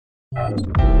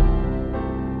Thank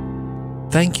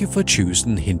you for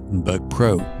choosing Hindenburg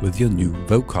Pro with your new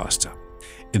Vocaster.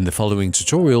 In the following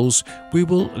tutorials, we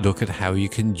will look at how you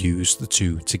can use the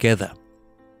two together.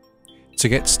 To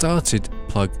get started,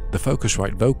 plug the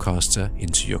Focusrite Vocaster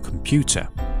into your computer.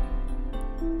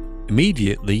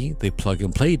 Immediately, the plug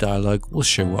and play dialog will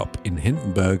show up in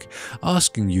Hindenburg,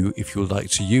 asking you if you would like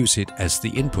to use it as the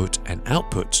input and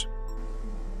output.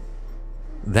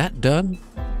 That done,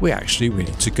 we're actually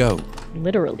ready to go.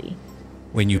 Literally.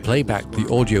 When you play back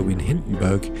the audio in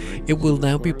Hindenburg, it will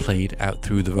now be played out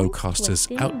through the Vocaster's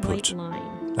output.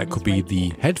 That could be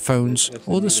the headphones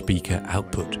or the speaker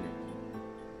output.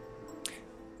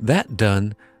 That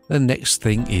done, the next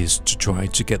thing is to try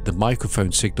to get the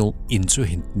microphone signal into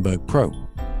Hindenburg Pro.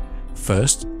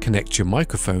 First, connect your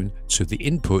microphone to the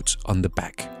input on the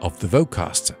back of the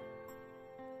Vocaster.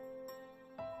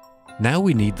 Now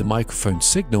we need the microphone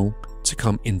signal to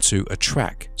come into a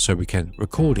track so we can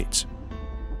record it.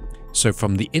 So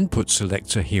from the input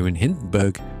selector here in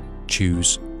Hindenburg,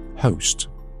 choose Host.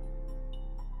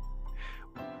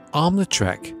 Arm the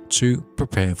track to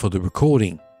prepare for the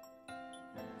recording.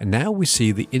 And now we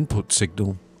see the input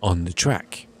signal on the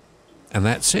track. And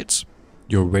that's it.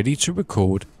 You're ready to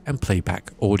record and play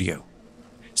back audio.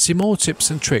 See more tips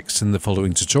and tricks in the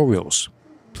following tutorials.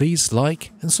 Please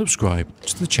like and subscribe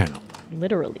to the channel.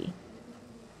 Literally.